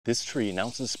This tree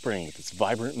announces spring with its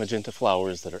vibrant magenta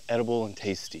flowers that are edible and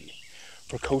tasty.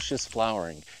 Precocious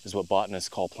flowering is what botanists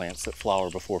call plants that flower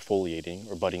before foliating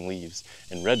or budding leaves,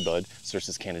 and redbud,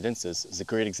 Cercis canadensis, is a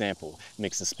great example. It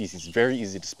makes the species very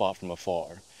easy to spot from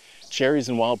afar. Cherries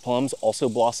and wild plums also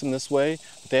blossom this way,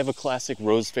 but they have a classic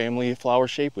rose family flower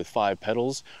shape with 5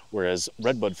 petals, whereas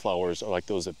redbud flowers are like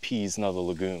those of peas and other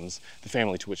legumes, the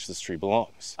family to which this tree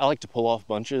belongs. I like to pull off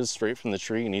bunches straight from the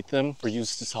tree and eat them, or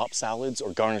use to top salads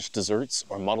or garnish desserts,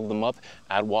 or muddle them up,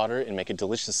 add water, and make a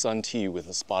delicious sun tea with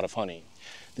a spot of honey.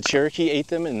 The Cherokee ate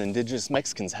them, and the indigenous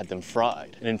Mexicans had them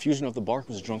fried. An infusion of the bark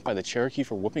was drunk by the Cherokee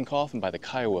for whooping cough and by the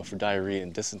Kiowa for diarrhea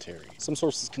and dysentery. Some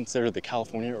sources consider the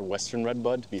California or western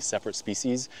redbud to be a separate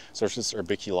species, Cercis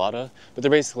urbiculata, but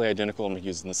they're basically identical and are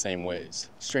used in the same ways.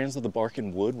 Strands of the bark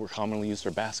and wood were commonly used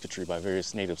for basketry by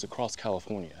various natives across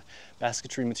California.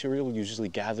 Basketry material usually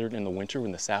gathered in the winter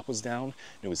when the sap was down,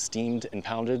 and it was steamed and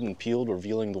pounded and peeled,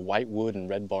 revealing the white wood and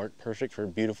red bark, perfect for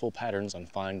beautiful patterns on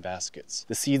fine baskets.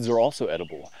 The seeds are also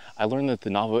edible. I learned that the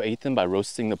Navajo ate them by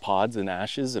roasting the pods in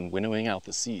ashes and winnowing out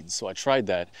the seeds, so I tried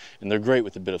that, and they're great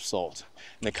with a bit of salt.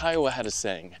 And the Kiowa had a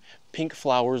saying, "Pink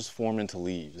flowers form into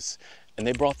leaves," and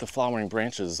they brought the flowering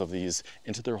branches of these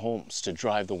into their homes to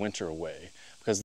drive the winter away.